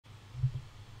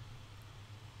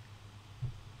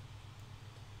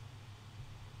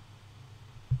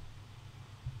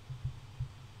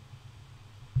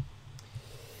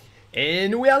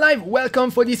And we are live.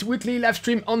 Welcome for this weekly live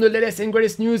stream on the latest and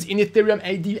greatest news in Ethereum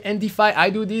and DeFi. I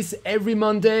do this every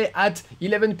Monday at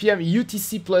 11 p.m.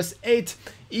 UTC plus 8.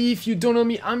 If you don't know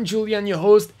me, I'm Julian, your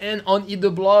host, and on Eat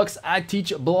the Blocks, I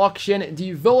teach blockchain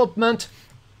development.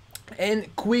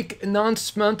 And quick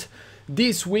announcement.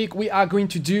 This week we are going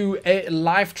to do a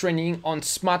live training on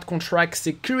smart contract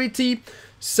security.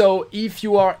 So if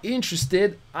you are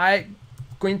interested, I'm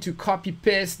going to copy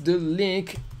paste the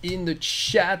link in the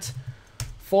chat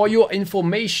for your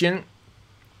information.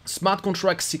 Smart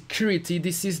contract security,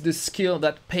 this is the skill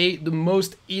that pay the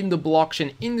most in the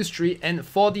blockchain industry, and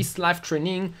for this live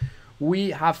training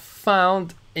we have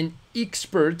found an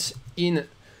expert in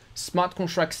smart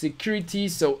contract security.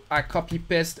 So I copy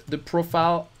paste the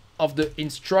profile of the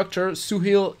instructor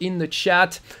Suhail in the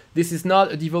chat. This is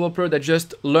not a developer that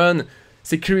just learned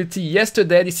security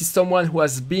yesterday. This is someone who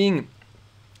has been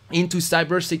into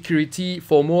cybersecurity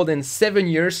for more than 7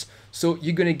 years. So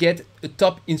you're gonna get a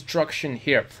top instruction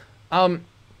here.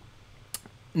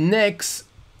 Next,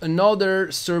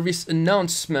 another service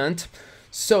announcement.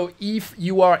 So if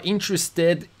you are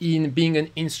interested in being an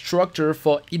instructor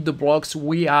for Eat the Blocks,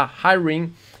 we are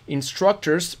hiring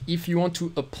instructors. If you want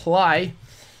to apply,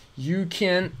 you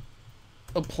can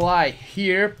apply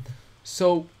here.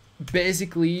 So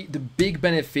basically the big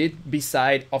benefit,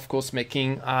 beside of course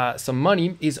making some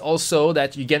money, is also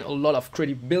that you get a lot of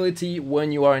credibility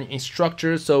when you are an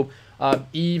instructor. So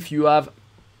if you have,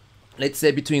 let's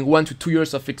say, between 1 to 2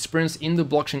 years of experience in the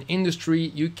blockchain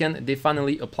industry, you can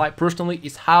definitely apply. Personally,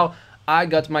 is how I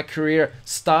got my career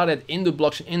started in the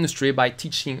blockchain industry, by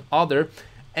teaching other.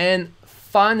 And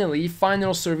finally,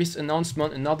 final service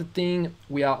announcement, another thing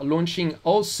we are launching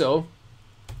also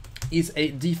is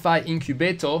a DeFi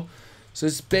incubator. So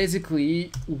it's basically,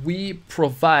 we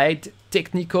provide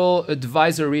technical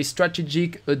advisory,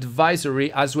 strategic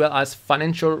advisory, as well as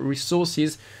financial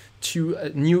resources to a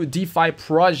new DeFi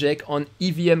project on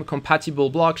EVM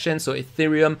compatible blockchain. So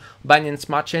Ethereum, Binance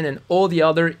Smart Chain, and all the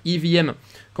other EVM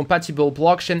compatible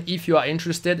blockchain. If you are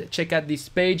interested, check out this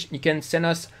page. You can send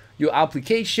us your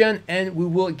application and we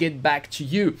will get back to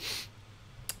you.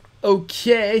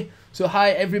 Okay. So hi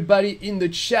everybody in the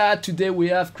chat. Today we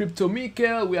have Crypto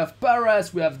Mikkel, we have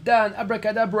Paras, we have Dan,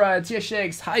 Abracadabra,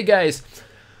 TSX. Hi guys.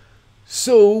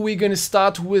 So we're gonna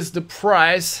start with the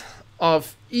price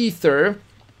of Ether.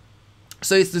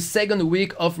 So it's the second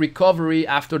week of recovery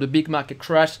after the big market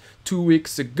crash 2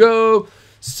 weeks ago.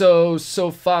 So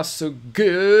far so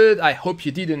good. I hope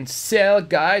you didn't sell,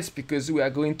 guys, because we are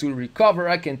going to recover,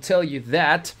 I can tell you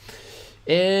that.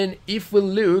 And if we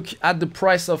look at the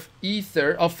price of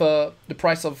Ether, the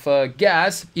price of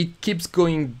gas, it keeps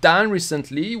going down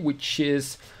recently, which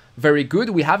is very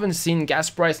good. We haven't seen gas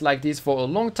price like this for a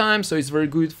long time, so it's very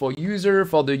good for user,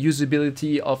 for the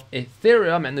usability of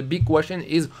Ethereum. And the big question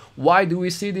is, why do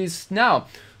we see this now?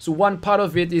 So one part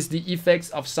of it is the effects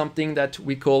of something that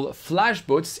we call flash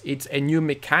bots. It's a new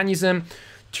mechanism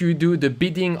to do the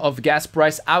bidding of gas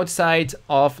price outside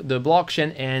of the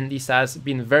blockchain, and this has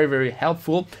been very, very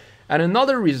helpful. And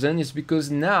another reason is because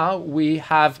now we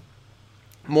have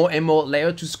more and more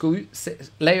layer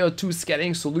 2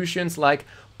 scaling solutions like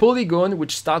Polygon,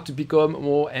 which start to become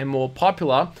more and more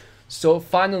popular. So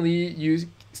finally you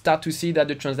start to see that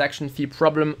the transaction fee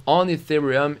problem on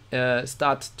Ethereum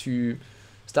start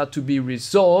to be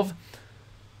resolved.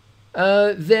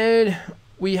 Then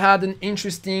we had an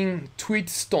interesting tweet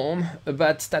storm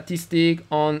about statistic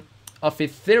of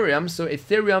Ethereum. So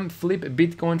Ethereum flipped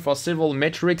Bitcoin for several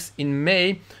metrics in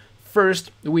May.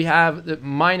 First, we have the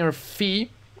miner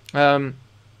fee. So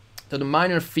the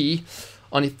miner fee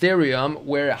on Ethereum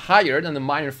were higher than the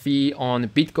miner fee on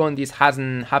Bitcoin. This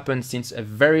hasn't happened since a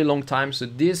very long time. So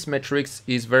this metrics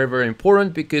is very, very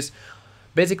important, because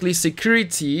basically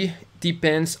security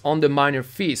depends on the miner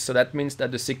fees. So that means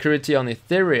that the security on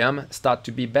Ethereum start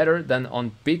to be better than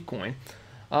on Bitcoin.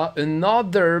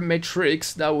 Another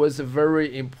metrics that was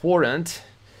very important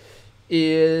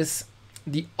is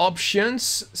the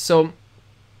options. So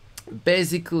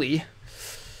basically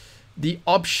the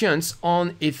options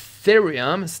on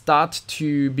Ethereum start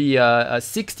to be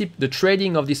the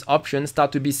trading of these options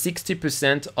start to be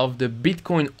 60% of the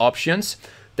Bitcoin options.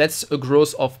 That's a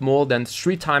growth of more than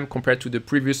 3 times compared to the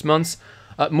previous months.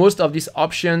 Most of these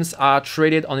options are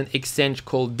traded on an exchange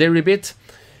called Deribit.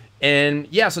 And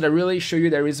yeah, so that really show you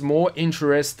there is more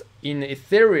interest in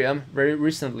Ethereum very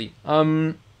recently.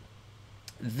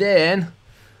 Then,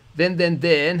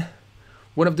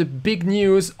 one of the big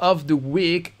news of the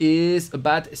week is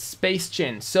about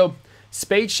SpaceChain. So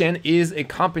SpaceChain is a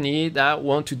company that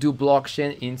want to do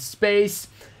blockchain in space.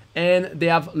 and they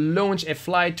have launched a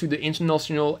flight to the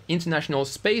international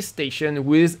space station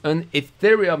with an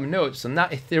Ethereum node. So now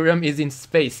Ethereum is in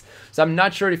space. So I'm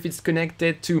not sure if it's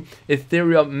connected to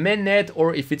Ethereum mainnet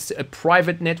or if it's a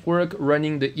private network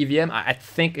running the EVM. I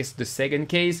think it's the second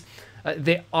case.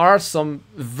 There are some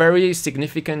very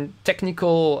significant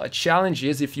technical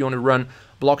challenges if you want to run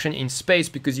blockchain in space,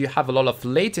 because you have a lot of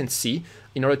latency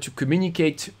in order to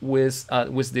communicate with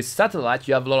this satellite.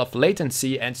 You have a lot of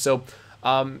latency, and so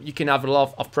you can have a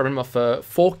lot of problem of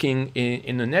forking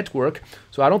in the network.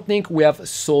 So I don't think we have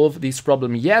solved this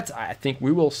problem yet. I think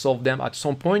we will solve them at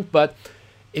some point, but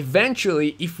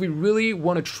eventually, if we really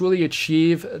want to truly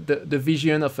achieve the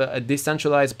vision of a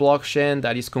decentralized blockchain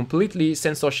that is completely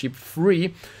censorship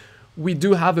free, we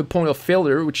do have a point of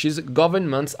failure, which is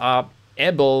governments are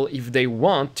able, if they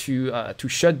want, to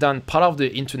shut down part of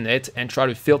the internet and try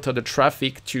to filter the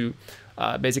traffic to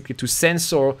basically to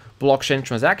censor blockchain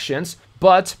transactions.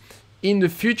 But in the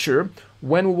future,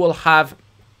 when we will have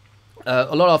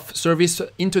a lot of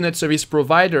internet service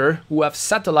provider who have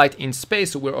satellite in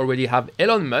space, so we already have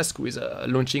Elon Musk who is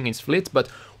launching his fleet, but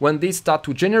when they start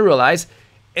to generalize,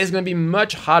 it's going to be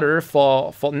much harder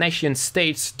for nation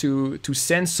states to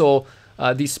censor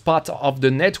this part of the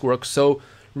network. So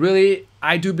really,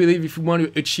 I do believe if we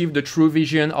want to achieve the true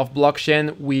vision of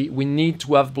blockchain, we need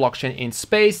to have blockchain in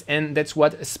space, and that's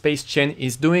what Space Chain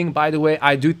is doing. By the way,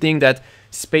 I do think that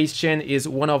Space Chain is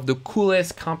one of the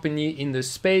coolest company in the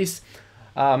space.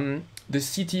 The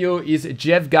CTO is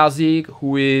Jeff Garzik,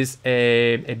 who is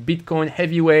a Bitcoin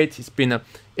heavyweight. He's been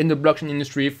in the blockchain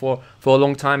industry for a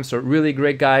long time, so really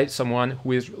great guy, someone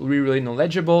who is really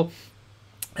knowledgeable.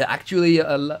 Actually,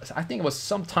 I think it was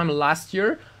sometime last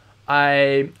year,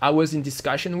 I was in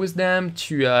discussion with them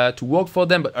to work for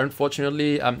them, but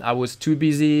unfortunately I was too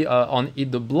busy on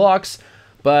Eat the Blocks.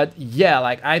 But yeah,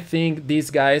 like I think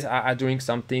these guys are doing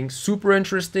something super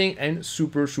interesting and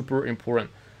super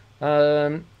important.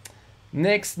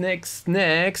 Next,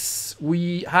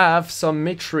 we have some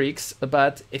metrics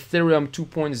about Ethereum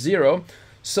 2.0.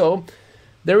 So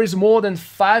there is more than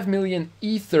 5 million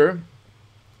Ether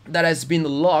that has been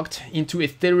locked into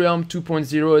Ethereum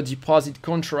 2.0 deposit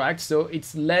contract. So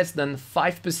it's less than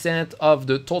 5% of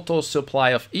the total supply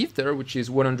of Ether, which is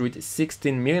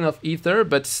 116 million of Ether,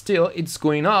 but still it's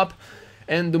going up.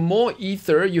 And the more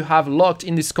Ether you have locked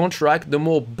in this contract, the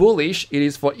more bullish it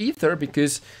is for Ether,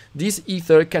 because this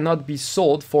Ether cannot be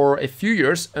sold for a few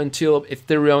years until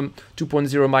Ethereum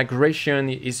 2.0 migration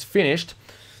is finished.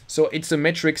 So it's a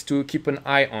metrics to keep an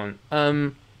eye on.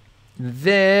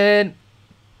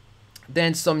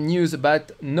 Then some news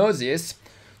about Gnosis.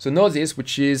 So Gnosis,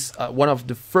 which is one of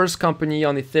the first company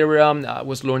on Ethereum,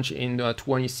 was launched in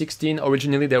 2016.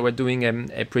 Originally, they were doing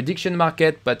a prediction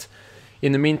market, but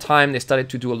in the meantime, they started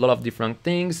to do a lot of different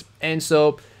things. And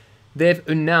so they've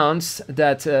announced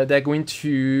that they're going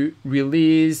to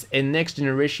release a next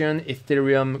generation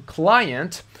Ethereum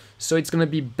client. So it's going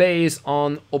to be based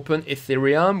on Open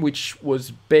Ethereum, which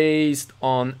was based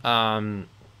on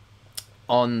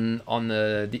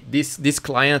this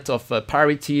client of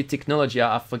Parity Technology.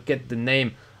 I forget the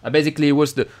name. Basically, it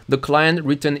was the client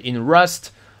written in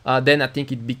Rust. Then I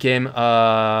think it became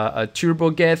a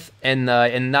TurboGeth, and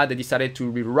now they decided to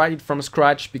rewrite it from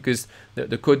scratch because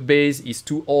the code base is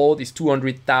too old. It's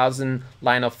 200,000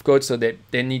 line of code, so they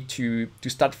need to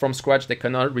start from scratch. They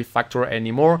cannot refactor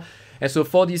anymore. And so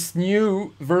for this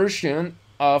new version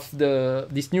of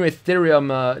this new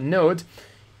Ethereum node,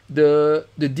 the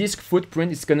disk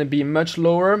footprint is going to be much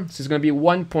lower. So it's going to be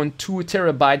 1.2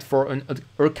 terabyte for an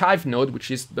archive node,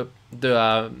 which is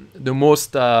the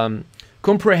most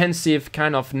comprehensive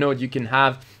kind of node you can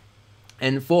have,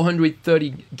 and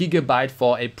 430 gigabyte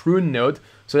for a prune node.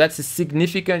 So that's a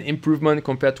significant improvement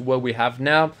compared to what we have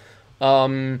now.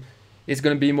 It's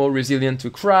going to be more resilient to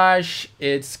crash.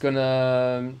 It's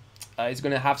gonna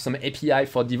have some API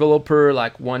for developer,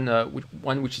 like one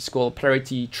which is called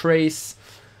Parity Trace,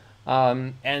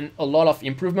 and a lot of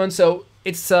improvements. So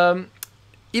it's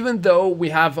even though we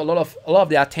have a lot of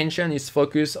the attention is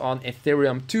focused on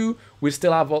Ethereum 2, we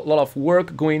still have a lot of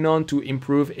work going on to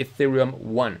improve Ethereum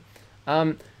 1.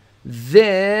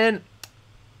 Then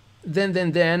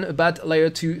about layer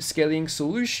 2 scaling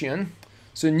solution.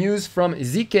 So news from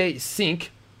ZK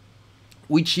Sync,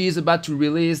 which is about to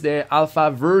release their alpha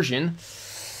version,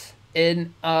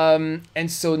 and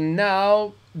so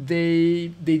now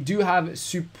they do have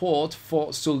support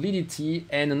for Solidity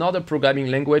and another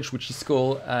programming language which is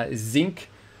called Zinc,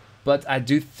 but I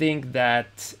do think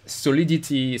that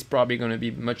Solidity is probably going to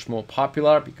be much more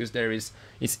popular because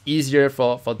it's easier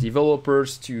for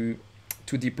developers to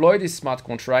deploy this smart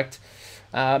contract.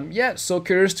 Yeah, so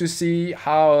curious to see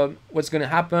how what's going to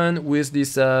happen with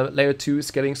this layer 2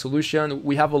 scaling solution.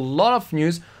 We have a lot of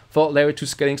news for layer 2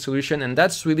 scaling solution, and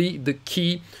that's really the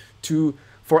key to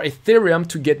for Ethereum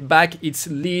to get back its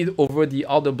lead over the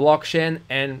other blockchain.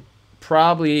 And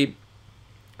probably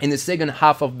in the second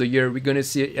half of the year, we're going to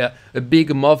see a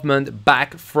big movement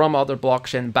back from other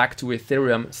blockchain back to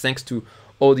Ethereum, thanks to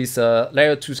all this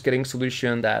layer 2 scaling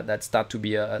solution that start to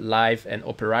be live and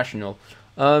operational.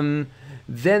 Then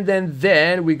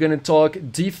we're going to talk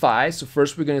DeFi. So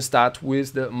first we're going to start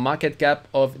with the market cap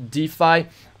of DeFi.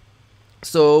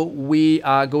 So we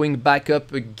are going back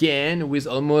up again with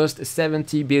almost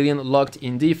 70 billion locked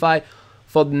in DeFi.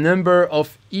 For the number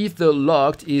of Ether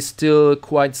locked is still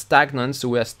quite stagnant, so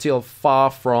we are still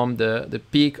far from the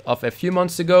peak of a few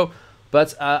months ago.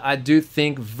 But I do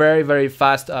think very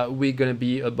fast we're going to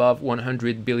be above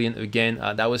 100 billion again.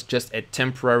 That was just a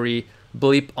temporary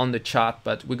blip on the chart,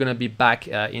 but we're gonna be back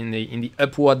in the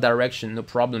upward direction, no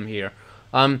problem here.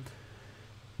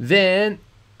 Then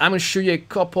I'm gonna show you a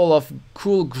couple of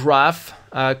cool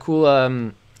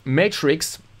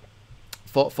metrics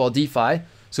for DeFi.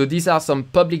 So these are some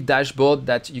public dashboard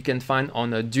that you can find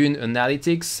on Dune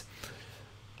Analytics.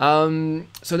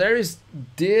 So there is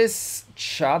this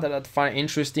chart that I find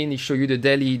interesting. It shows you the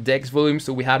daily DEX volume.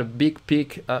 So we had a big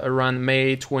peak around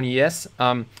May 20th,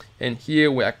 and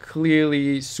here we are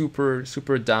clearly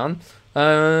super down.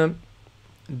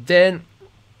 Then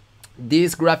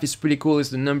this graph is pretty cool. It's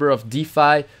the number of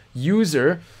DeFi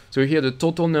user. So here the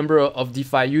total number of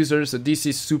DeFi users. So this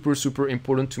is super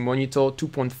important to monitor.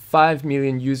 2.5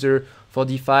 million user for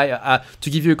DeFi. To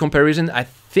give you a comparison, I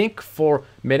think for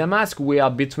MetaMask we are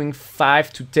between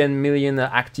 5 to 10 million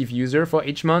active user for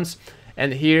each month.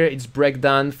 And here it's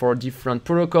breakdown for different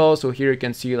protocols. So here you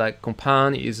can see like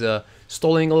Compound is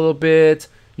stalling a little bit,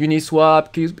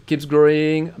 Uniswap keeps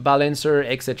growing, Balancer,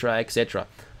 etc.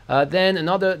 Then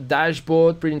another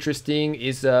dashboard, pretty interesting,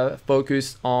 is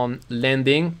focused on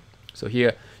lending. So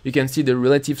here you can see the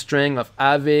relative strength of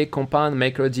Aave, Compound,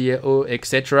 MakerDAO,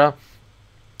 etc.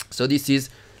 So this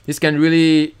can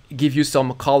really give you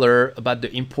some color about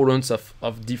the importance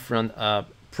of different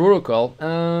protocol.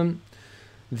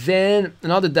 Then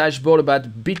another dashboard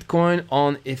about Bitcoin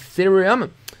on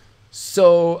Ethereum.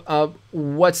 So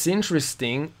what's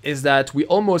interesting is that we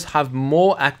almost have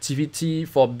more activity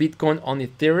for Bitcoin on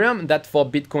Ethereum than for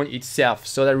Bitcoin itself.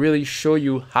 So that really show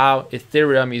you how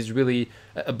Ethereum is really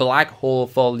a black hole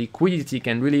for liquidity,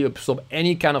 can really absorb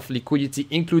any kind of liquidity,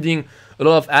 including a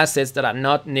lot of assets that are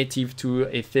not native to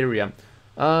Ethereum.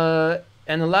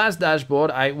 And the last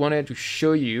dashboard I wanted to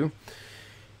show you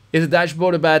is a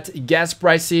dashboard about gas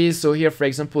prices. So here, for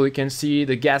example, you can see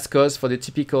the gas cost for the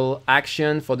typical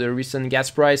action for the recent gas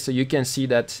price. So you can see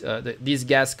that these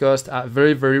gas costs are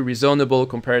very reasonable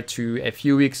compared to a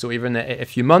few weeks or even a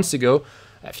few months ago.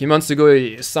 A few months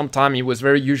ago, sometime it was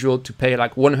very usual to pay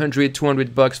like 100,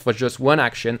 200 bucks for just one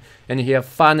action. And here,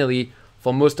 finally,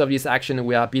 for most of this action,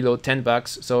 we are below 10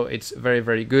 bucks. So it's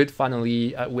very good.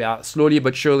 Finally, we are slowly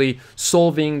but surely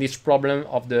solving this problem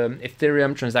of the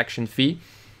Ethereum transaction fee.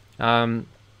 Yeah,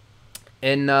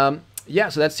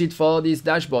 so that's it for this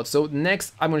dashboard. So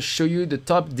next, I'm going to show you the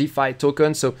top DeFi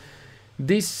token. So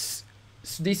this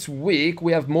week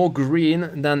we have more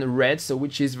green than red, so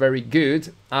which is very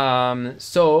good.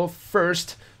 So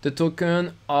first, the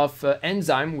token of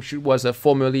Enzyme, which was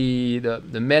formerly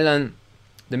the Melon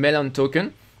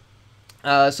token.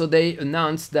 So they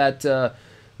announced that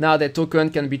now the token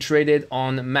can be traded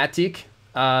on Matic.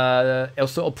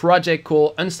 Also a project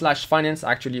called Unslash.Finance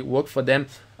actually worked for them.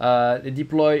 They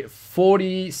deploy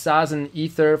 40,000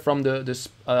 Ether from the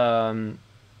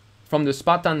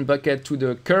Spartan bucket to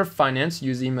the Curve Finance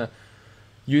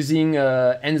using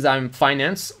Enzyme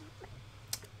Finance.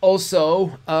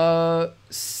 Also,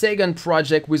 second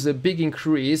project with a big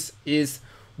increase is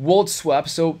WorldSwap.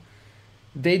 So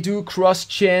they do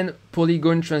cross-chain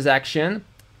Polygon transaction.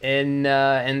 And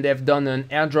they've done an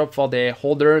airdrop for their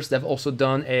holders. They've also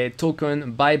done a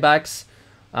token buybacks.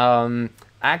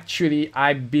 Actually,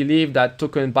 I believe that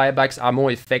token buybacks are more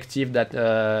effective that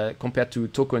compared to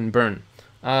token burn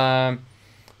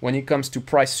when it comes to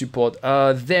price support.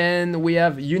 Then we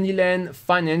have Uniland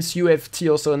Finance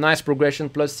UFT, also a nice progression,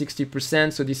 plus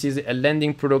 60%. So this is a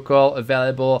lending protocol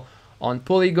available on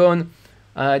Polygon.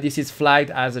 This is flagged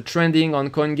as a trending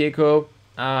on CoinGecko.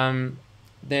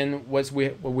 Then what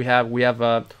we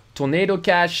have Tornado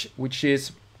Cash, which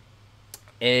is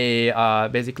a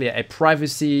basically a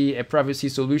privacy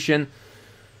solution.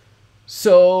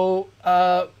 So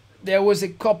there was a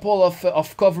couple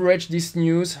of coverage this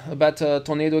news about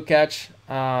Tornado Cash.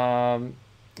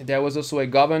 there was also a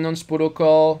governance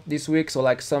protocol this week, so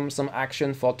like some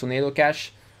action for Tornado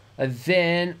Cash.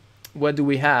 Then what do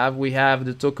we have? We have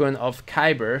the token of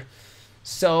Kyber.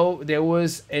 So there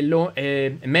was a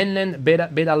mainland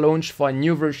beta launch for a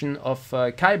new version of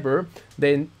Kyber.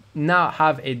 They now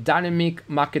have a dynamic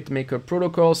market maker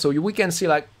protocol. So we can see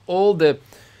like all the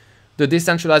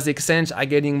decentralized exchange are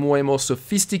getting more and more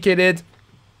sophisticated.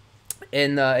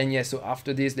 And yeah, so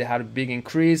after this, they had a big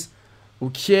increase.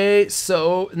 Okay,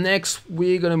 so next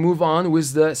we're gonna move on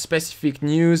with the specific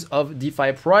news of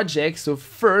DeFi projects. So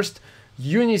first,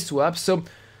 Uniswap. So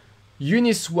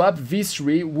Uniswap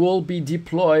v3 will be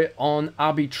deployed on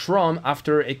Arbitrum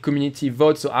after a community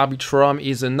vote. So Arbitrum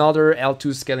is another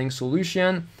L2 scaling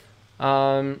solution.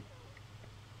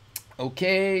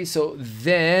 Okay, so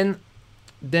then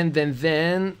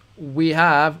we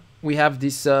have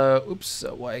this. Oops,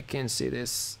 why I can't see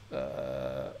this?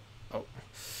 Oh,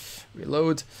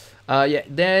 reload. Yeah,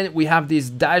 then we have this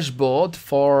dashboard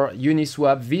for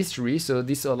Uniswap v3. So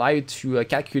this allows you to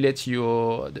calculate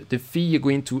the fee you're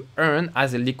going to earn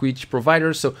as a liquidity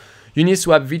provider. So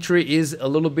Uniswap v3 is a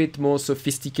little bit more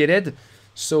sophisticated.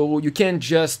 So you can't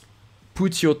just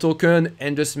put your token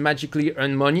and just magically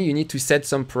earn money. You need to set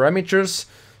some parameters.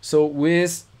 So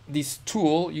with this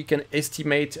tool, you can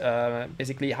estimate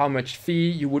basically how much fee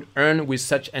you would earn with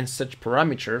such and such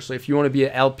parameters. So if you want to be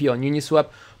an LP on Uniswap,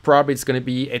 probably it's going to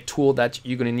be a tool that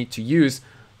you're going to need to use.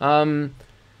 Then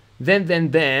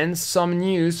some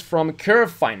news from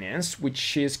Curve Finance,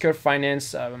 which is Curve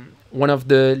Finance, one of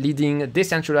the leading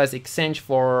decentralized exchange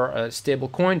for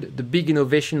stablecoin. The big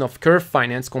innovation of Curve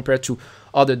Finance compared to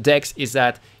other DEX is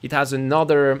that it has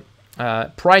another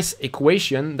price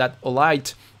equation that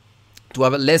allowed to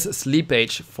have less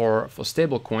slippage for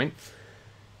stablecoin.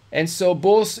 And so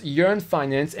both Yearn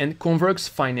Finance and Converx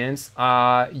Finance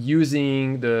are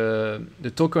using the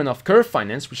token of Curve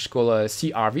Finance, which is called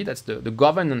CRV. That's the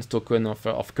governance token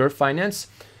of Curve Finance.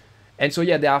 And so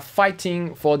yeah, they are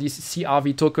fighting for this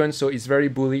CRV token. So it's very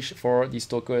bullish for this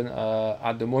token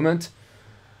at the moment.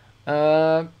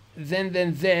 Then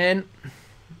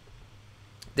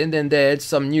there's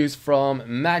some news from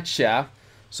Matcha.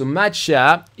 So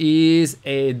Matcha is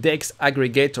a DEX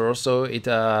aggregator, so it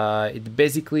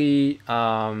basically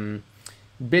allow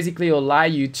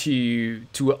you to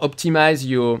optimize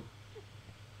your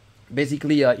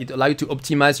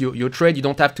your trade. You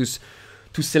don't have to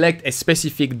select a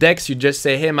specific DEX. You just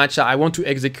say, hey Matcha, I want to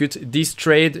execute this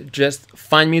trade. Just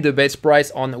find me the best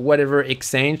price on whatever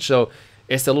exchange. So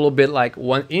it's a little bit like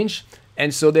 1inch.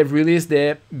 And so they've released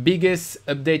their biggest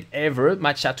update ever,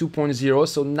 Matcha 2.0.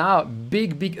 So now,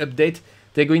 big update.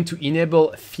 They're going to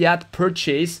enable fiat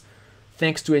purchase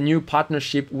thanks to a new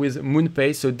partnership with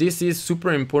MoonPay. So this is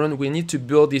super important. We need to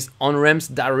build these on-ramps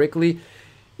directly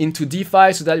into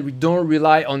DeFi so that we don't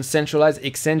rely on centralized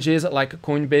exchanges like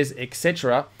Coinbase,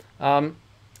 etc.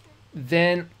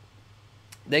 Then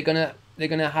they're gonna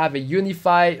have a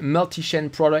unified multi-chain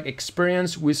product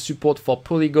experience with support for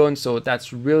Polygon. So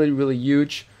that's really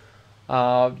huge.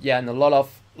 Yeah, and a lot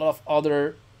of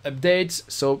other updates.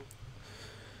 So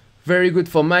very good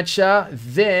for Matcha.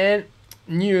 Then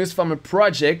news from a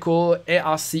project called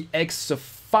ARCX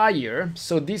Sapphire.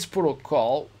 So this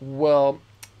protocol, well,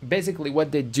 basically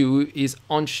what they do is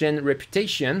on-chain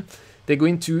reputation. They're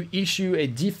going to issue a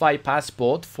DeFi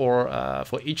passport for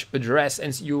each address,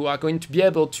 and you are going to be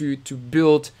able to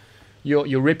build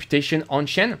your reputation on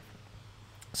chain.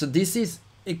 So this is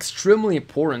extremely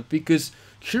important because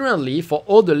currently for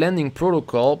all the lending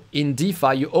protocol in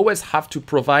DeFi, you always have to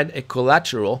provide a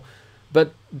collateral,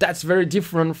 but that's very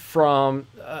different from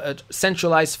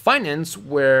centralized finance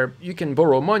where you can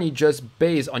borrow money just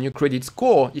based on your credit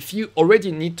score. If you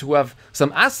already need to have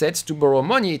some assets to borrow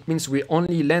money, it means we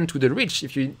only lend to the rich.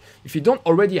 If you don't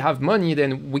already have money,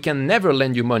 then we can never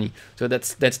lend you money. So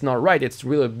that's not right. It's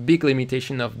really a big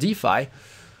limitation of DeFi.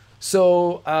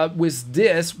 So with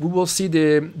this, we will see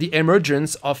the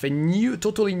emergence of a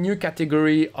totally new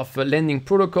category of a lending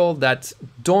protocol that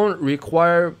don't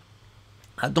require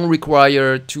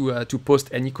to post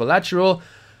any collateral.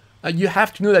 You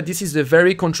have to know that this is a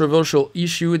very controversial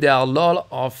issue. There are a lot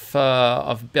of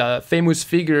famous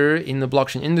figures in the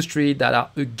blockchain industry that are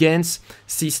against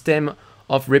system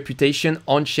of reputation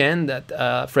on chain.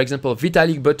 That, for example,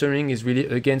 Vitalik Buterin is really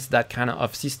against that kind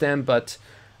of system. But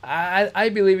I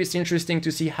believe it's interesting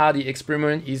to see how the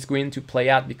experiment is going to play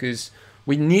out, because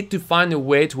we need to find a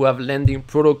way to have lending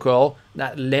protocol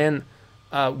that lend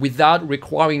without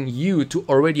requiring you to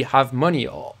already have money.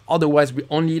 Otherwise, we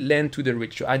only lend to the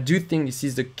rich. So I do think this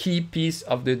is the key piece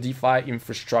of the DeFi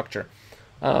infrastructure.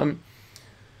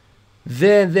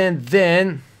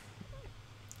 Then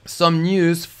some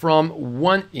news from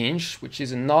 1inch, which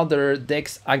is another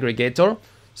DEX aggregator.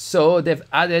 So they've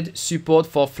added support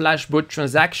for flashboat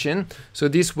transaction. So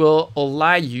this will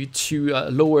allow you to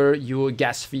lower your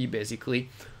gas fee basically.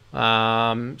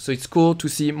 So it's cool to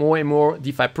see more and more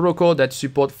DeFi protocol that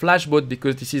support flashboat,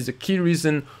 because this is the key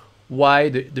reason why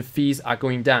the fees are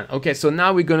going down. Okay, so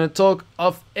now we're gonna talk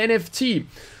of NFT.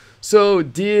 So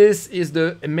this is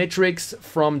the metrics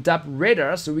from DApp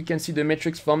Radar. So we can see the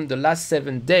metrics from the last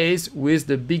 7 days with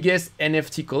the biggest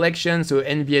NFT collection. So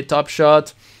NBA Top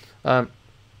Shot,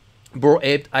 Bored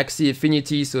Ape, Axie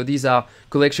Infinity. So these are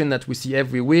collections that we see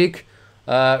every week.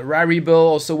 Rarible,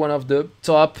 also one of the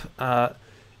top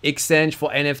exchange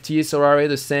for NFTs. So Rari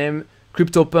the same.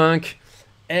 CryptoPunk,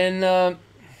 and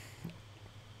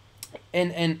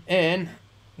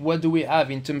what do we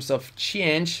have in terms of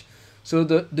change? So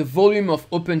the volume of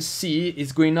OpenSea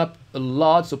is going up a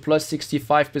lot, so plus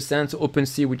 65%. So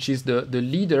OpenSea, which is the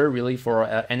leader really for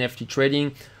NFT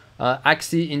trading.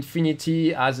 Axie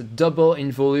Infinity has double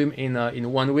in volume in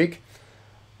 1 week.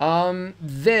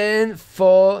 Then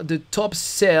for the top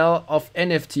sale of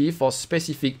NFT for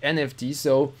specific NFT,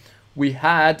 so we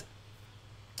had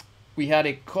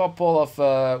a couple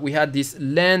of we had this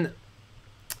land.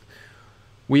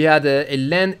 We had a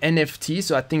land NFT,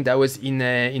 so I think that was in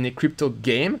a crypto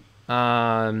game,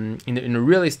 in a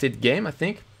real estate game, I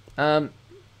think.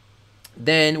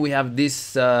 Then we have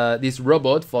this this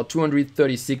robot for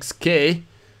 236K.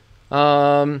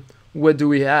 What do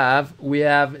we have? We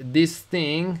have this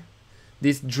thing,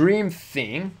 this dream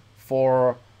thing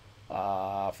for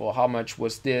how much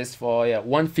was this? For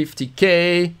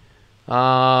 150K.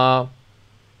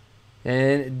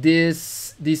 And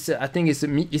this I think is it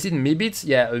Mibit?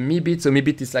 Yeah, a Mibit. So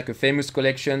Mibit is like a famous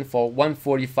collection for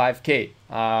 145K.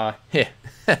 Yeah.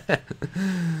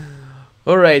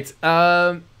 All right.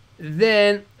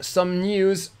 Then some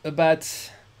news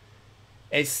about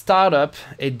a startup,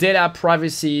 a data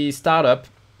privacy startup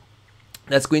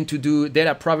that's going to do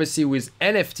data privacy with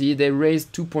NFT. They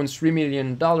raised $2.3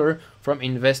 million from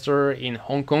investor in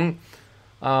Hong Kong.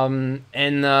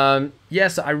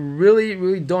 Yes, I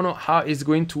really don't know how it's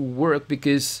going to work,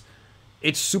 because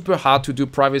it's super hard to do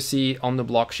privacy on the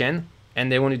blockchain,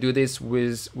 and they want to do this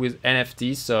with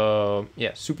NFT. So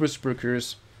yeah, super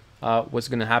curious what's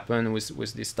gonna happen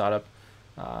with this startup.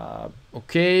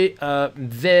 Okay,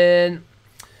 then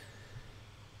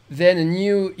a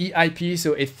new EIP,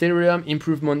 so Ethereum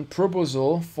improvement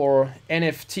proposal for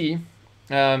NFT.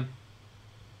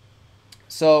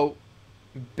 So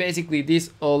basically this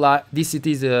it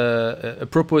is a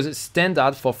proposed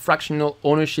standard for fractional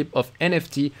ownership of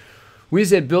NFT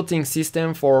with a built-in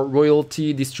system for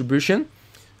royalty distribution.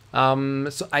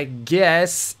 So I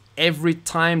guess every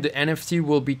time the NFT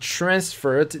will be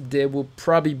transferred, there will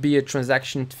probably be a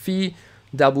transaction fee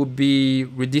that will be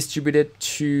redistributed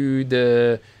to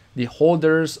the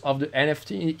holders of the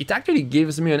NFT. It actually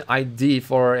gives me an idea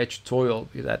for a tutorial,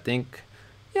 because I think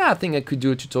I could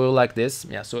do a tutorial like this.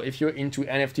 Yeah, so if you're into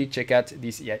NFT, check out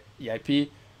this EIP.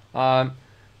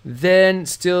 Then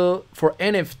still for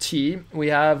NFT, we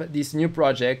have this new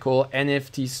project called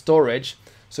NFT Storage.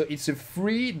 So it's a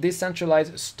free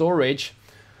decentralized storage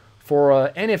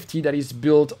for NFT that is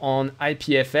built on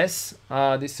IPFS.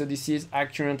 This is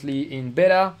currently in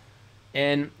beta,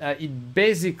 and it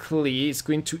basically is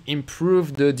going to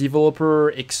improve the developer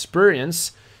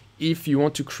experience. If you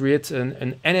want to create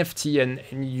an NFT and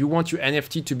you want your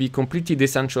NFT to be completely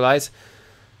decentralized.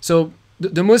 So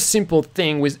the most simple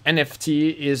thing with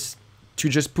NFT is to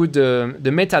just put the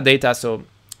metadata, so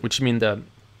which means the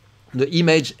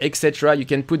image, etc. You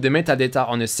can put the metadata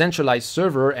on a centralized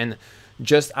server and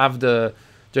just have the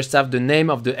name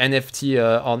of the NFT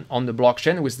on the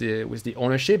blockchain with the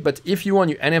ownership. But if you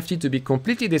want your NFT to be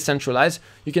completely decentralized,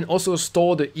 you can also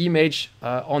store the image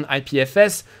on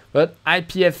IPFS. But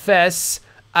IPFS,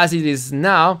 as it is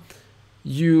now,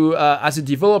 you as a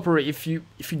developer, if you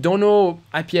don't know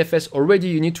IPFS already,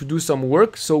 you need to do some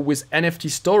work. So with NFT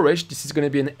storage, this is going to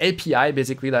be an API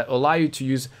basically that allow you to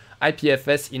use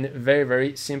IPFS in a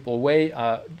very simple way,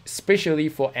 especially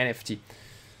for NFT.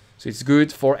 So it's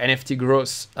good for NFT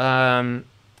growth.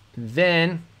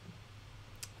 Then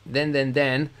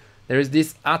there is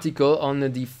this article on the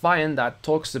Defiant that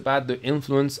talks about the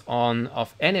influence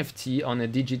of NFT on a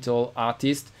digital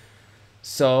artist.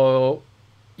 So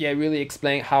yeah, really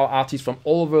explain how artists from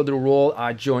all over the world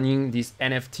are joining this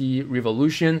NFT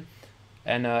revolution,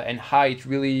 and how it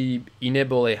really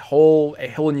enable a whole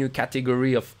new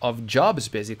category of jobs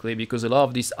basically, because a lot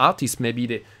of these artists,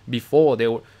 maybe before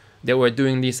they were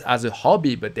doing this as a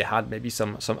hobby, but they had maybe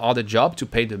some other job to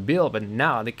pay the bill, but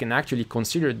now they can actually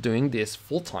consider doing this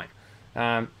full time.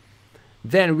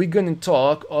 Then we're going to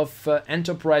talk of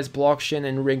enterprise blockchain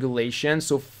and regulation.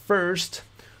 So first,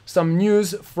 some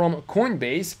news from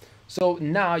Coinbase. So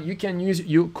now you can use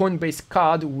your Coinbase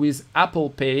card with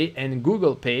Apple Pay and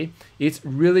Google Pay. It's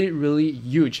really, really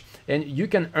huge. And you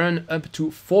can earn up to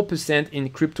 4% in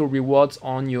crypto rewards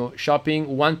on your shopping,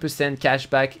 1%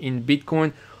 cashback in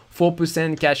Bitcoin,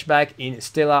 4% cashback in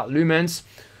Stellar Lumens.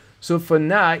 So for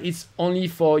now, it's only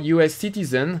for US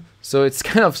citizens. So it's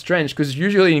kind of strange because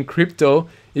usually in crypto,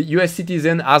 US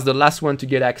citizens are the last one to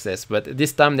get access, but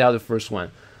this time they are the first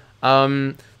one.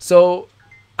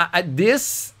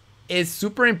 This is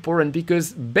super important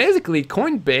because basically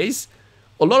Coinbase,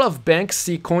 a lot of banks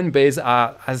see Coinbase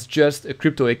as just a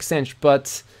crypto exchange,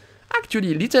 but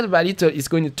actually little by little it's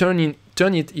going to turn it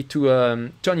into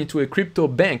a crypto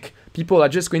bank. People are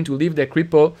just going to leave their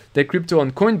crypto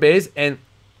on Coinbase, and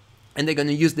they're going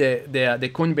to use their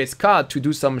Coinbase card to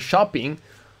do some shopping.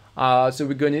 So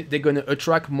they're gonna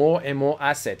attract more and more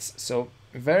assets. So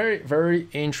very, very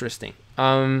interesting.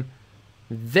 Then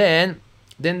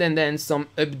some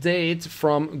update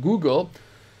from Google.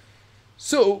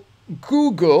 So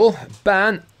Google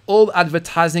banned all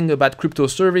advertising about crypto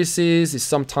services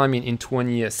sometime in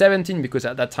 2017, because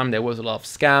at that time there was a lot of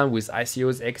scam with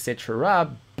ICOs, etc.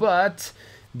 But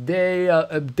they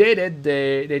updated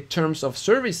the terms of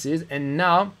services, and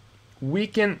now we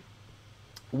can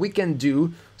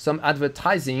do some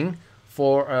advertising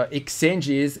for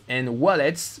exchanges and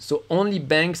wallets. So only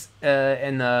banks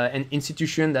and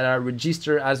institutions that are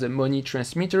registered as money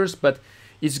transmitters, but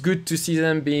it's good to see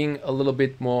them being a little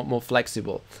bit more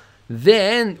flexible.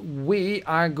 Then we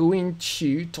are going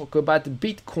to talk about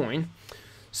Bitcoin.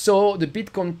 So the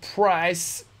Bitcoin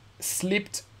price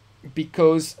slipped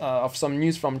because of some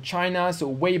news from China.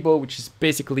 So Weibo, which is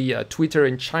basically Twitter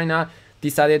in China,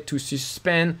 decided to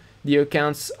suspend the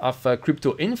accounts of a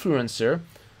crypto influencer.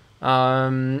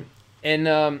 And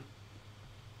yeah,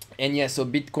 so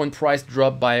Bitcoin price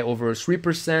dropped by over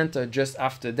 3% just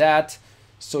after that.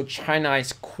 So China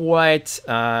is quite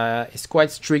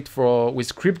strict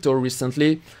with crypto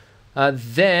recently.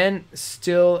 Then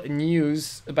still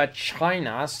news about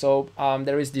China. So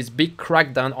there is this big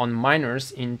crackdown on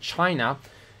miners in China,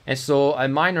 and so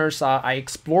miners are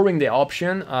exploring the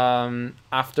option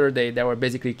after they were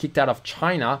basically kicked out of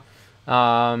China.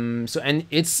 And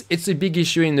it's a big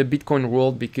issue in the Bitcoin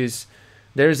world because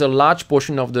there is a large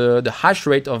portion of the hash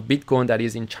rate of Bitcoin that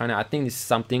is in China. I think it's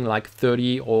something like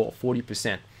 30 or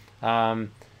 40%.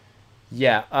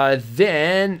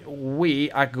 Then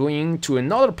we are going to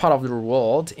another part of the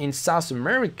world in South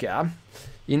America,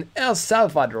 in El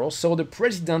Salvador. So the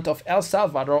president of El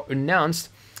Salvador announced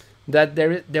that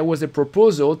there was a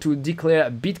proposal to declare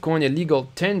Bitcoin illegal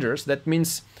tenders. That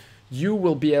means you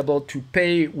will be able to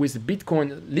pay with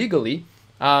Bitcoin legally.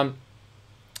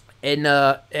 And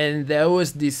there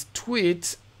was this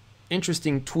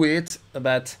interesting tweet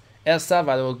about El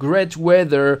Salvador: great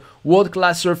weather,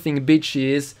 world-class surfing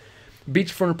beaches,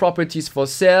 beachfront properties for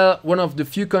sale, one of the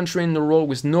few countries in the world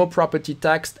with no property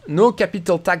tax, no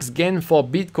capital tax gain for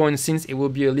Bitcoin since it will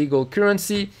be a legal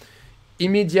currency,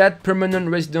 immediate permanent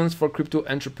residence for crypto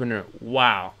entrepreneur.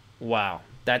 Wow,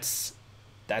 that's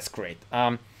great.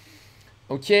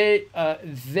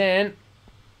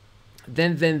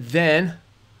 Then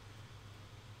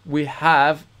we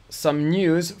have some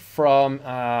news from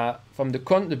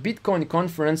the Bitcoin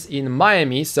conference in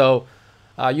Miami. So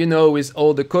with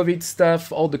all the COVID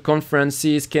stuff, all the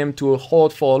conferences came to a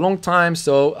halt for a long time.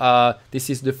 So this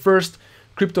is the first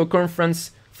crypto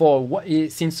conference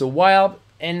since a while,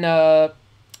 and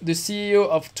the CEO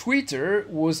of Twitter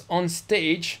was on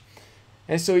stage,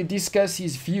 and so he discussed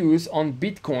his views on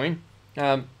Bitcoin.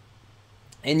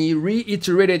 And he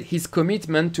reiterated his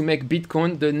commitment to make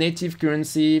Bitcoin the native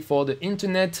currency for the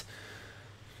internet.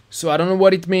 So I don't know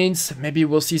what it means. Maybe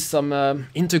we'll see some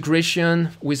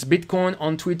integration with Bitcoin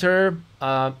on Twitter.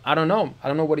 I don't know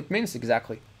what it means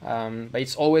exactly. But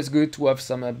it's always good to have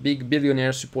some big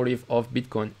billionaire supportive of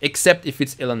Bitcoin, except if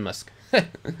it's Elon Musk.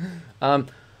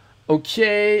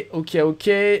 Okay.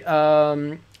 Okay,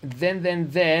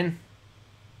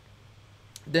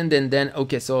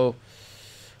 so.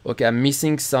 Okay, I'm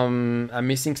missing some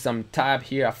tab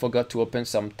here. I forgot to open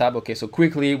some tab. Okay, so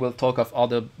quickly we'll talk of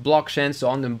other blockchains. So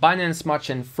on the Binance Smart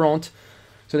Chain front,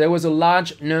 so there was a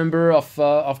large number of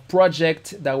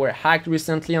projects that were hacked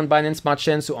recently on Binance Smart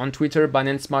Chain. So on Twitter,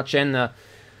 Binance Smart Chain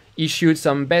issued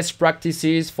some best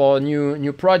practices for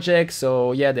new projects.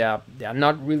 So yeah, they are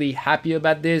not really happy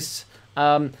about this.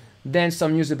 Then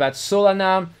some news about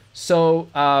Solana. So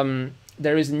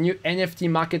there is a new NFT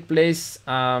marketplace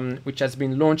which has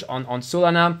been launched on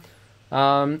Solana.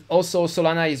 Also,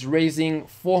 Solana is raising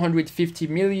 450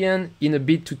 million in a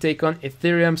bid to take on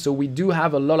Ethereum. So we do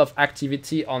have a lot of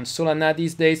activity on Solana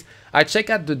these days. I check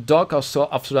out the doc of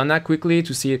Solana quickly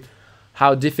to see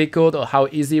how difficult or how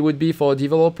easy it would be for a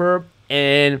developer.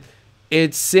 And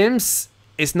it seems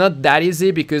it's not that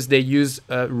easy because they use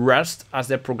Rust as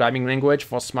their programming language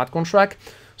for smart contract.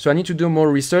 So I need to do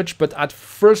more research, but at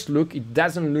first look, it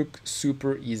doesn't look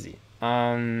super easy.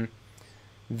 Then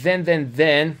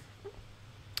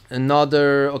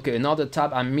another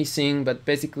tab I'm missing, but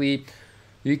basically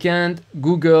you can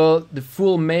Google the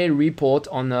full May report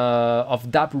on of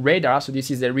DApp Radar. So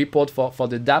this is a report for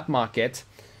the DApp market.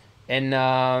 And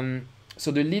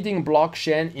so the leading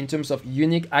blockchain in terms of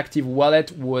unique active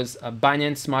wallet was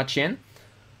Binance Smart Chain.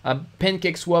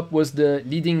 PancakeSwap was the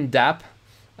leading DApp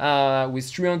with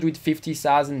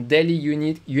 350,000 daily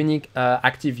unique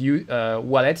active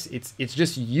wallets. It's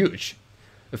just huge.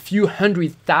 A few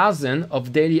 100,000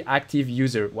 of daily active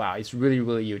users. Wow, it's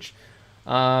really huge.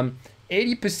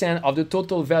 80% of the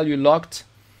total value locked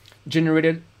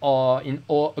generated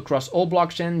across all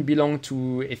blockchain belong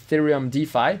to Ethereum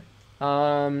DeFi.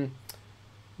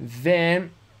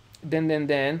 Then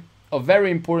a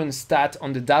very important stat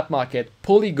on the DApp market,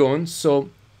 Polygon saw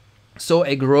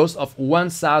a growth of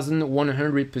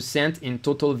 1,100% in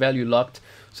total value locked.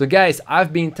 So guys,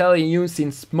 I've been telling you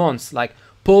since months, like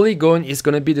Polygon is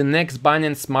going to be the next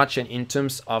Binance Smart Chain in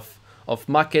terms of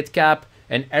market cap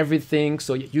and everything.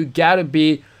 So you gotta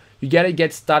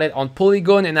get started on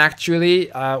Polygon. And actually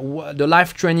the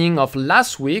live training of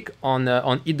last week on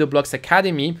Eat the Blocks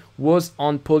Academy was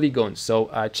on Polygon. So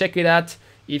check it out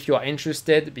if you are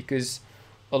interested, because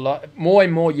a lot more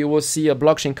and more you will see a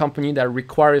blockchain company that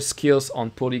requires skills on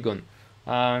Polygon.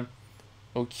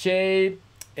 Okay,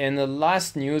 and the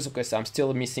last news, okay, so I'm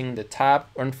still missing the tab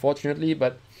unfortunately,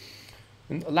 but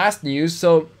last news,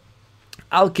 so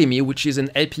Alchemy, which is an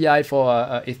API for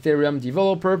Ethereum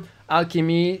developer,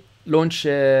 Alchemy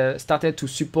started to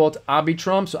support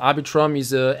Arbitrum. So Arbitrum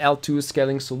is a L2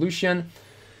 scaling solution.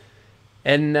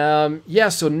 And yeah,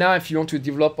 so now if you want to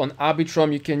develop on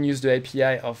Arbitrum, you can use the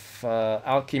API of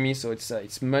Alchemy, so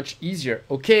it's much easier.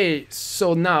 Okay,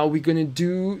 so now we're gonna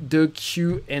do the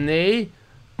Q&A.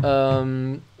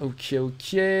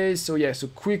 Okay, so yeah, so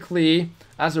quickly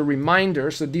as a reminder,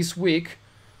 so this week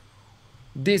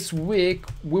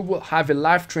we will have a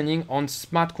live training on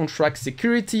smart contract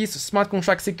security. So smart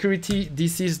contract security,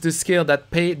 this is the skill that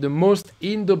pay the most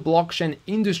in the blockchain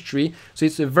industry. So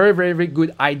it's a very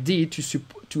good idea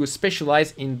to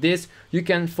specialize in this. You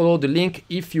can follow the link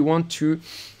if you want to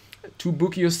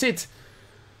book your seat.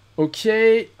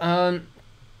 Okay,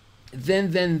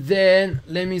 then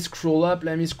let me scroll up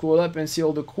and see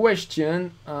all the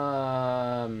question.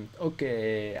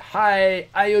 Okay, hi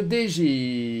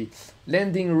Ayodeji,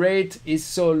 lending rate is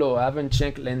so low. I haven't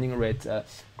checked lending rate.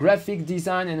 Graphic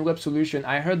design and web solution,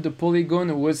 I heard the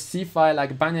Polygon was CeFi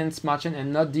like Binance Smart Chain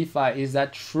and not DeFi. Is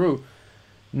that true?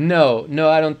 No,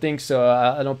 I don't think so.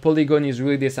 I know Polygon is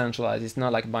really decentralized. It's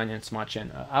not like Binance Smart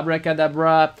Chain.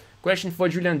 Abracadabra, question for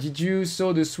Julian, did you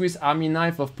saw the Swiss Army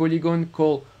knife of Polygon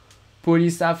called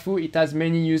Polysafu? It has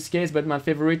many use cases, but my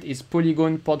favorite is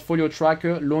Polygon Portfolio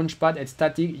Tracker, Launchpad, and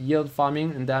Static Yield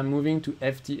Farming, and I'm moving to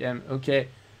FTM. Okay.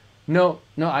 No,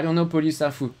 I don't know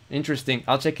Polysafu. Interesting.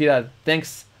 I'll check it out.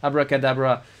 Thanks,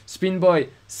 Abracadabra. Spinboy,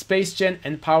 Space Chain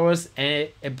empowers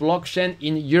a blockchain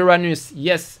in Uranus.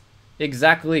 Yes,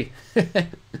 exactly.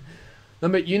 No,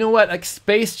 but you know what? Like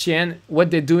Space Chain, what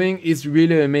they're doing is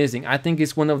really amazing. I think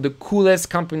it's one of the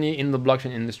coolest company in the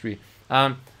blockchain industry.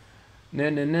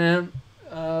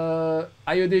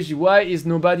 Ayodeji, why is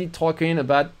nobody talking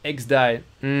about XDAI?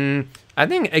 I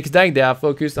think XDAI, they are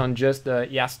focused on just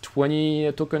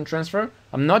ERC-20 token transfer.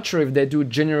 I'm not sure if they do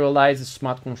generalized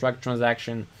smart contract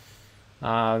transaction.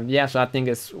 Yeah, so I think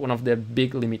it's one of the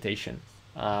big limitations.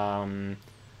 What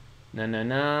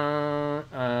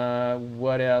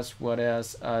else?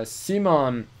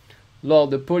 Simon, lol,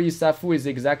 the Polysafu is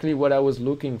exactly what I was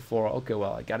looking for. Okay,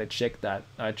 well, I gotta check that.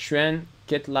 Trend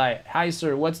Ketlai, hi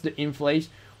sir, what's the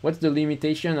inflation? What's the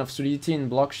limitation of solidity in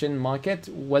blockchain market?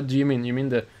 What do you mean? You mean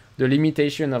the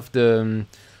limitation of the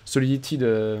solidity?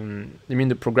 You mean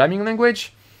the programming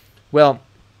language? Well,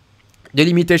 the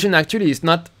limitation actually is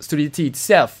not solidity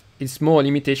itself. It's more a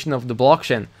limitation of the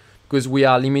blockchain, because we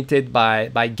are limited by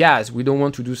gas. We don't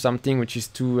want to do something which is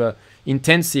too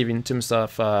intensive in terms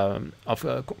of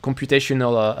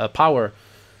computational power.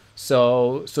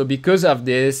 So because of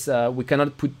this, we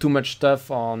cannot put too much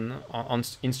stuff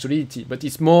in solidity, but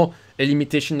it's more a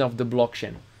limitation of the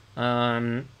blockchain.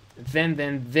 Then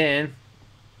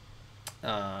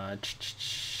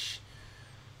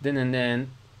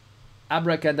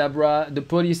Abracadabra, the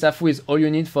Polysafu is all you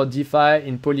need for DeFi.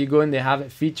 In Polygon, they have a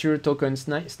feature token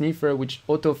sniffer which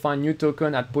auto-find new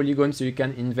token at Polygon so you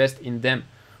can invest in them.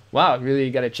 Wow, really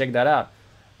gotta check that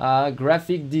out.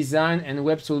 Graphic design and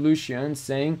web solutions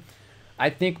saying, I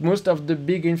think most of the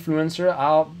big influencers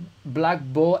are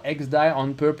blackball XDAI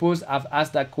on purpose. I've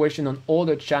asked that question on all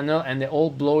the channel and they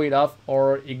all blow it off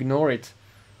or ignore it.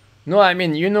 No, I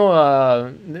mean, you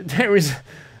know,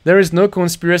 there is no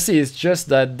conspiracy. It's just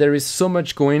that there is so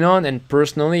much going on, and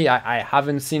personally, I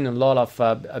haven't seen a lot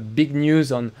of big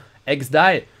news on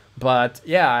XDAI. But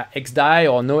yeah,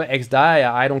 XDAI or no XDAI,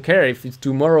 I don't care. If it's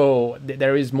tomorrow,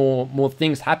 there is more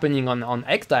things happening on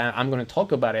XDAI, I'm going to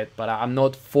talk about it. But I'm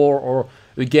not for or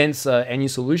against any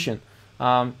solution.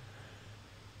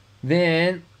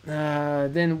 Then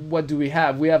what do we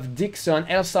have? We have Dixon,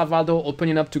 El Salvador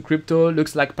opening up to crypto.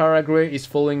 Looks like Paraguay is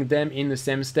following them in the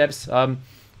same steps.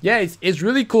 Yeah, it's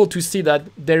really cool to see that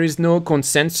there is no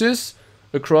consensus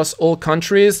across all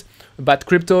countries about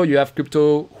crypto. You have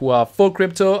crypto who are for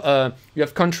crypto. You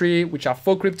have countries which are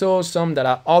for crypto, some that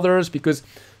are others, because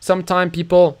sometimes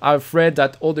people are afraid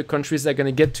that all the countries are going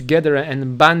to get together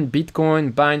and ban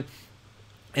Bitcoin, ban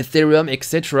Ethereum,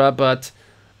 etc. But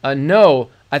no,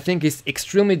 I think it's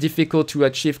extremely difficult to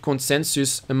achieve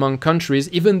consensus among countries,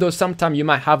 even though sometimes you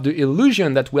might have the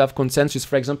illusion that we have consensus.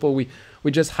 For example, we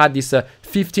just had this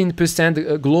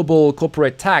 15% global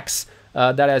corporate tax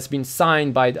that has been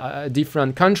signed by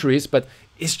different countries, but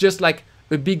it's just like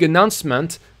a big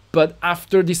announcement. But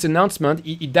after this announcement,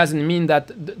 it doesn't mean that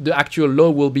the actual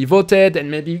law will be voted, and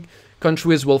maybe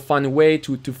countries will find a way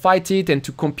to fight it and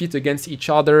to compete against each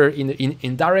other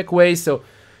in direct ways. So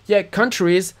yeah,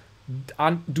 countries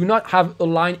do not have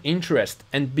aligned interest,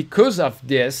 and because of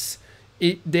this,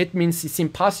 that means it's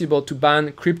impossible to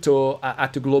ban crypto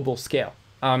at a global scale.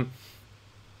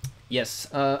 Yes.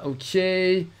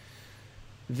 Okay.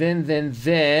 Then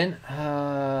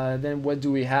what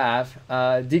do we have?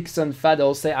 Dixon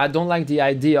Faddle say, I don't like the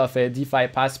idea of a DeFi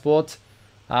passport.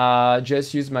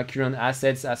 Just use my current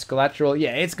assets as collateral.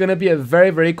 Yeah, it's gonna be a very,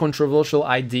 very controversial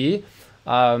idea.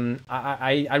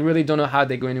 I really don't know how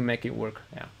they're going to make it work.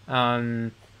 Yeah.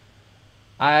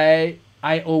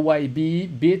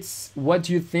 IOYB Bits, what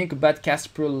do you think about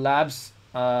Casper Labs?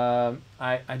 I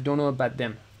don't know about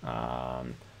them.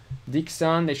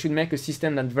 Dixon, they should make a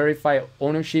system that verify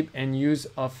ownership and use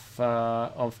of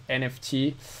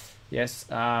NFT. Yes.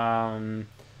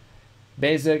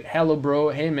 Basic, hello bro,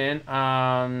 hey man.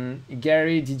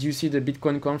 Gary, did you see the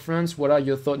Bitcoin conference? What are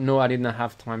your thoughts? No, I didn't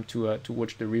have time to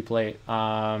watch the replay.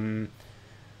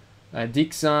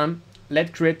 Dixon,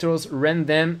 let creators rent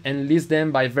them and list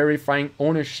them by verifying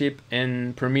ownership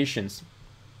and permissions.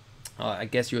 I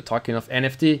guess you're talking of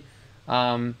NFT.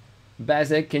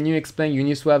 Basic, can you explain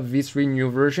Uniswap v3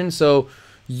 new version? So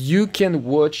you can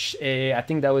watch I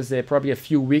think that was probably a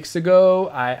few weeks ago.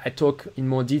 I talk in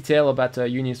more detail about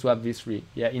Uniswap v3.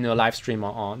 Yeah, in a live stream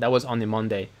that was on a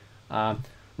Monday.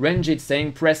 Ranjit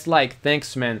saying press like,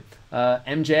 thanks man.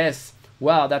 MJS,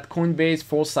 wow, that Coinbase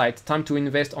foresight, time to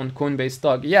invest on Coinbase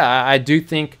stock. Yeah, I do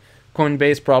think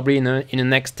Coinbase probably in the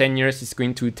next 10 years is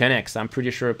going to 10x. I'm pretty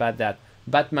sure about that.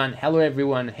 Batman, hello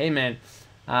everyone. Hey man.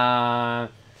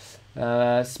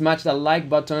 Smash that like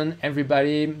button,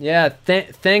 everybody. Yeah,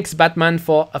 thanks Batman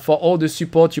for all the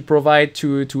support you provide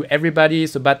to everybody.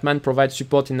 So Batman provides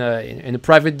support in a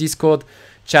private Discord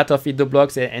chat of Eat the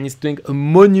Blocks, and it's doing a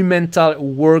monumental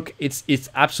work. It's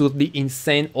absolutely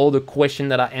insane, all the questions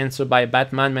that are answered by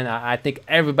Batman, man. I think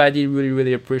everybody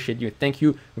really appreciate you. Thank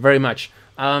you very much.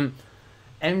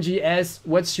 MGS,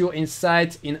 what's your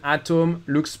insight in Atom?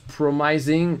 Looks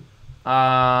promising.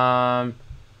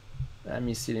 Let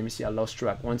me see. I lost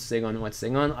track. One second.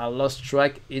 I lost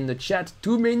track in the chat.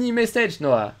 Too many messages.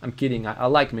 No, I'm kidding. I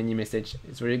like many messages.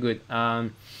 It's very good.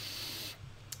 Atom.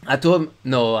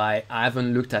 No, I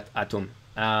haven't looked at Atom.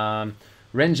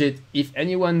 Ranjit, if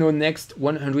anyone know next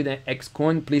 100x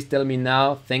coin, please tell me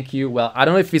now. Thank you. Well, I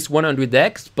don't know if it's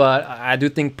 100x, but I do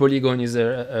think Polygon is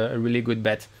a really good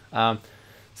bet.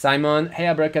 Simon, hey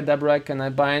Abracadabra, can I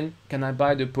buy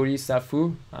the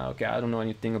Polysafu? Okay, I don't know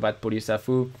anything about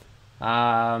Polysafu.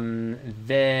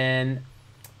 Then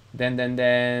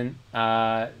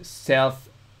Self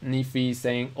Nifi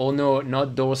saying, oh no,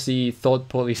 not Dorsey, thought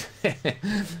police.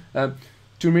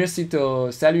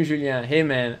 Tumircito, salut Julien, hey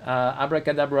man,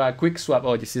 Abracadabra, quick swap.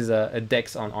 Oh, this is a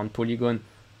DEX on Polygon.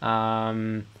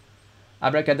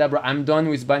 Abracadabra, I'm done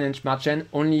with Binance Smart Chain,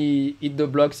 only Eat the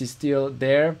Blocks is still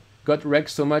there. Got wrecked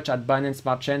so much at Binance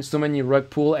Smart Chain, so many rug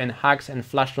pull and hacks and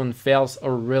flash loan fails. Oh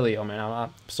really? Oh man,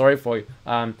 I'm sorry for you.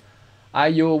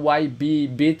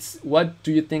 IOYB Bits, what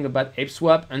do you think about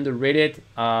ApeSwap? Underrated?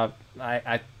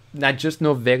 I just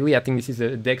know vaguely. I think this is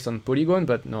a DEX on Polygon,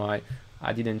 but no,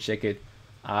 I didn't check it.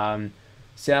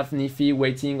 Self Nifty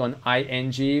waiting on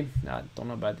ING. I don't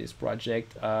know about this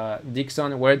project.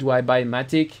 Dixon, where do I buy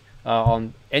Matic?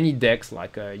 On any DEX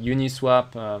like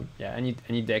Uniswap, yeah,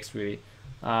 any DEX really.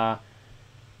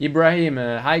 Ibrahim,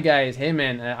 hi guys, hey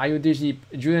man, IODG,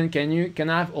 Julian, can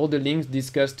I have all the links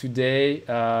discussed today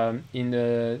in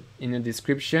the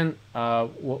description?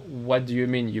 What do you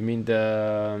mean? You mean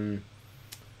the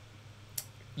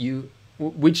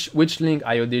which link,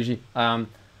 IODG?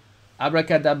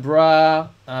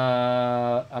 Abracadabra,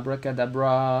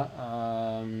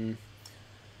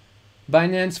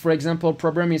 Binance, for example,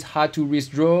 problem is hard to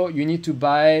withdraw. You need to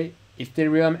buy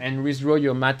Ethereum and withdraw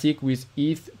your Matic with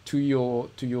ETH to your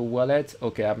wallet.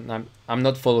 Okay, I'm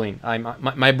not following.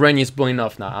 My brain is blowing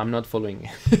off now. I'm not following.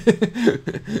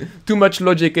 Too much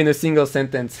logic in a single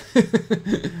sentence.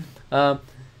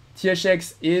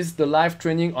 THX is the live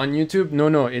training on YouTube.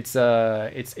 No, it's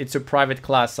a private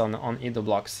class on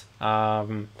Etherblocks.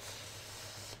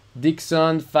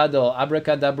 Dixon, Faddle,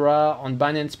 Abracadabra on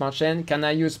Binance Smart Chain. Can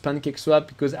I use PancakeSwap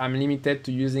because I'm limited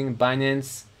to using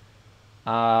Binance?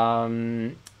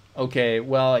 Okay,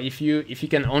 well, if you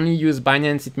can only use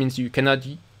Binance, it means you cannot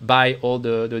buy all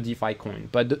the DeFi coin.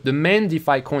 But the main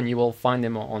DeFi coin, you will find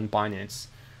them on Binance.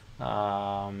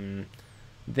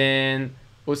 Then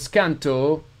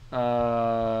Oscanto,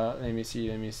 let me see.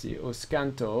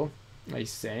 Oscanto is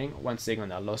saying, 1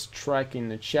 second, I lost track in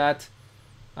the chat.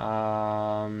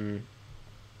 I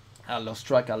lost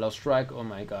track. Oh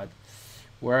my god,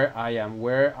 where I am.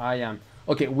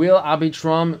 Okay, will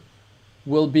Arbitrum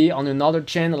will be on another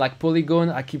chain like Polygon?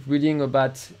 I keep reading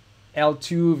about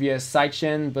L2 via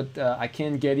sidechain, but I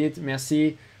can't get it.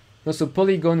 Merci. No, so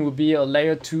Polygon will be a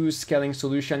layer 2 scaling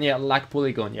solution. Yeah, like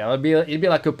Polygon. Yeah, it'll be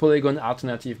like a Polygon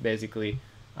alternative basically.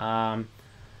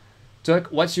 Tuck,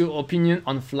 what's your opinion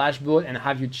on Flashbolt, and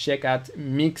have you checked out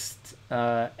Mixed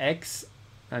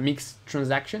Mixed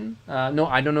Transaction? No,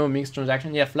 I don't know Mixed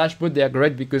Transaction. Yeah, Flashbolt, they are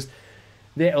great because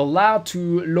they allow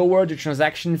to lower the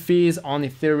transaction fees on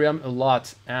Ethereum a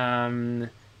lot.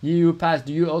 You Pass,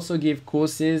 do you also give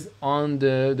courses on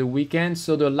the weekend?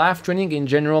 So the live training in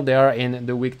general, they are in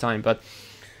the week time, but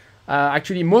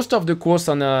actually most of the course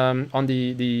on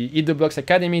the Etherblocks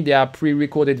Academy, they are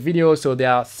pre-recorded videos, so they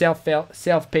are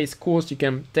self-paced course. You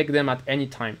can take them at any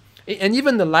time. And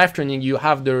even the live training, you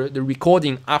have the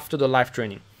recording after the live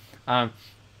training.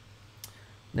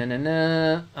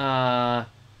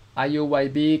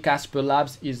 IOYB, Casper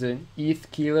Labs is an ETH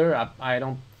killer. I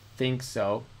don't think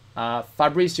so.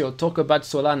 Fabricio, talk about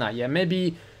Solana. Yeah,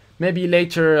 maybe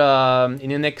later in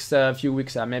the next few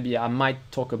weeks, maybe I might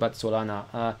talk about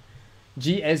Solana.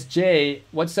 GSJ,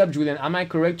 what's up, Julian? Am I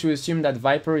correct to assume that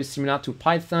Viper is similar to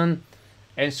Python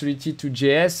and Solidity to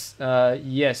JS?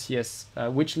 Yes.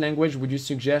 Which language would you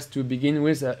suggest to begin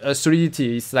with?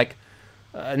 Solidity is like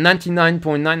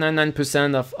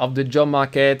 99.999% of the job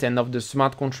market and of the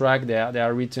smart contract, they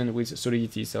are written with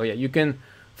Solidity. So yeah, you can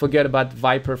forget about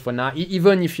Viper for now.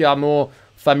 Even if you are more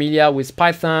familiar with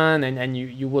Python and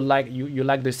you will like you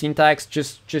like the syntax,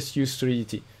 just use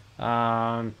Solidity.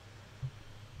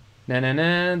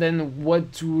 Then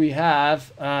what do we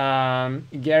have?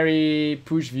 Gary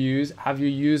Push Views, have you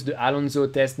used the Alonso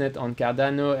testnet on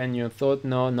Cardano and your thought?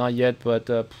 No, not yet, but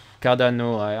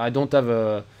Cardano, I don't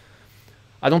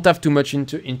have too much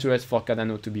interest for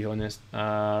Cardano, to be honest.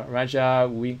 Raja,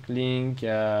 weak link.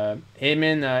 Hey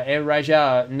man, hey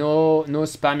Raja, no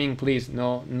spamming, please.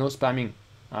 No spamming.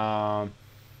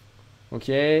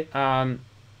 Okay.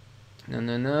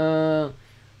 No.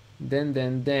 Then.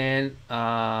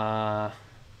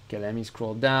 Okay, let me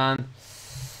scroll down.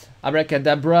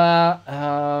 Abracadabra.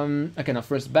 Okay, now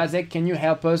first, Bazek, can you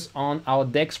help us on our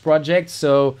DEX project?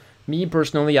 So me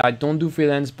personally, I don't do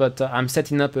freelance, but I'm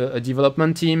setting up a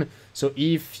development team. So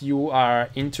if you are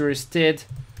interested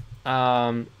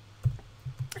in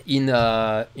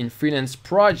freelance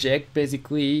project,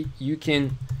 basically you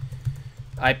can.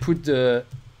 I'm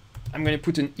gonna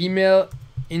put an email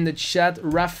in the chat,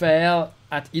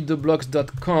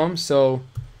 Raphael@etherblocks.com. So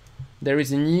there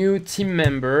is a new team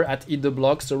member at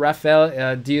Etherblocks. So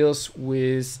Raphael deals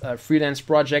with freelance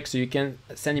projects. So you can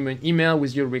send him an email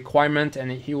with your requirement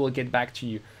and he will get back to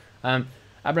you.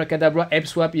 Abracadabra,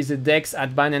 ApeSwap is a DEX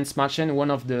at Binance Smart Chain, one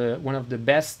of the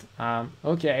best.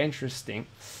 Okay, interesting.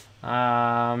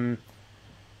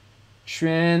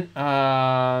 Trend,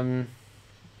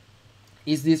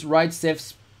 is this right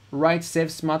safe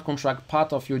smart contract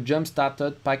part of your jump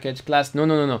started package class?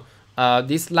 No.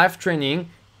 This live training,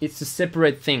 it's a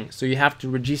separate thing, so you have to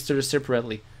register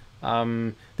separately.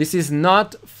 This is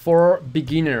not for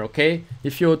beginner, okay?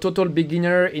 If you're a total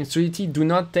beginner in Solidity, do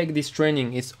not take this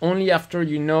training. It's only after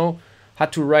you know how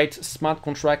to write smart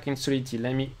contract in Solidity.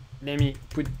 Let me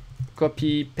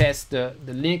copy paste the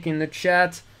link in the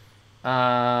chat.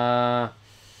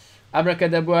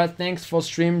 Abracadabra, thanks for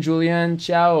stream, Julian.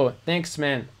 Ciao. Thanks,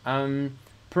 man.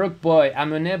 Perk boy,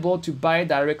 I'm unable to buy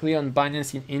directly on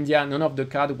Binance in India. None of the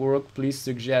card work. Please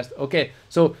suggest. Okay,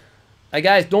 so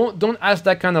guys, don't ask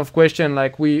that kind of question.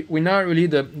 Like we're not really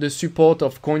the support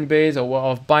of Coinbase or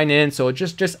of Binance. So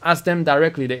just ask them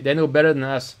directly. They know better than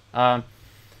us.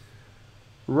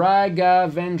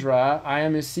 Raghavendra, I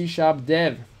am a C#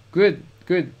 dev. Good.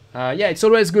 Yeah, it's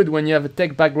always good when you have a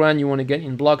tech background. You want to get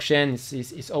in blockchain.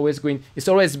 It's always going. It's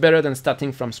always better than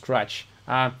starting from scratch.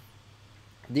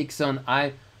 Dixon,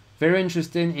 I very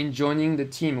interested in joining the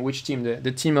team. Which team?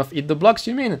 The team of Eat the Blocks,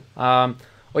 you mean? Oh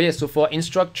yeah. So for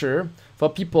instructor, for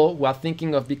people who are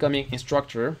thinking of becoming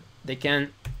instructor, they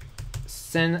can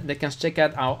check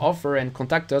out our offer and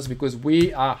contact us, because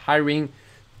we are hiring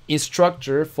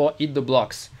instructor for Eat the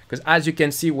Blocks. Because as you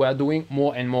can see, we are doing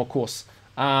more and more course.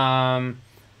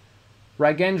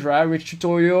 Ragendra, which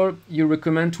tutorial you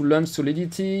recommend to learn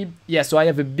Solidity? Yeah, so I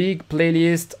have a big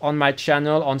playlist on my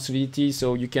channel on Solidity,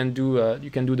 so you can do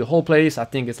the whole playlist. I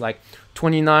think it's like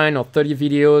 29 or 30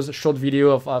 videos, a short video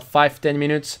of 5-10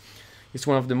 minutes. It's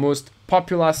one of the most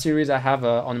popular series I have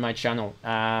on my channel.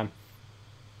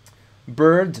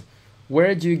 Bird,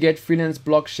 where do you get freelance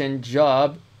blockchain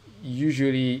job?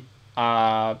 Usually,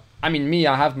 I mean, me,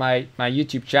 I have my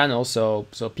YouTube channel, so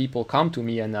people come to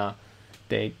me and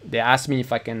they ask me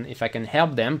if I can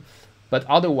help them. But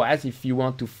otherwise, if you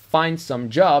want to find some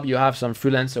job, you have some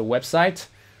freelancer website,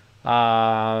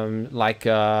 like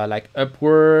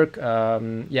Upwork.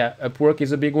 Yeah, Upwork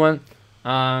is a big one.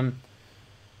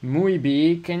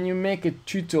 Muibi, can you make a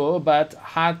tutorial about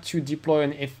how to deploy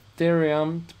an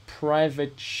Ethereum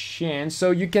private chain?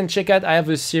 So you can check out, I have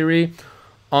a series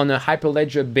on a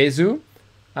Hyperledger Bezu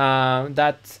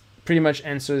that pretty much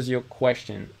answers your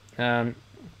question.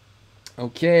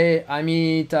 Okay,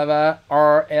 Ami Tava,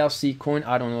 RLC coin,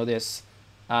 I don't know this.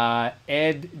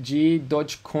 Ed G,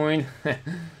 Dogecoin.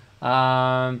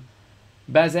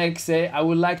 Bazek say, I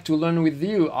would like to learn with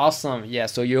you. Awesome. Yeah,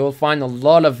 so you'll find a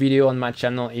lot of video on my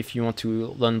channel if you want to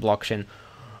learn blockchain.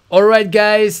 All right,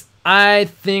 guys, I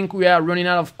think we are running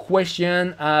out of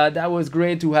questions. That was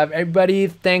great to have everybody.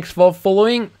 Thanks for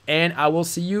following, and I will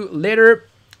see you later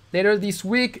this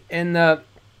week. And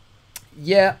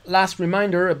yeah, last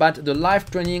reminder about the live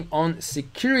training on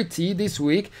security this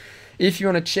week. If you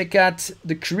want to check out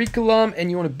the curriculum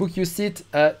and you want to book your seat,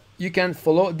 you can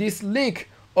follow this link.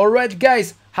 All right,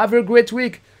 guys, have a great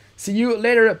week. See you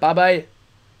later. Bye bye.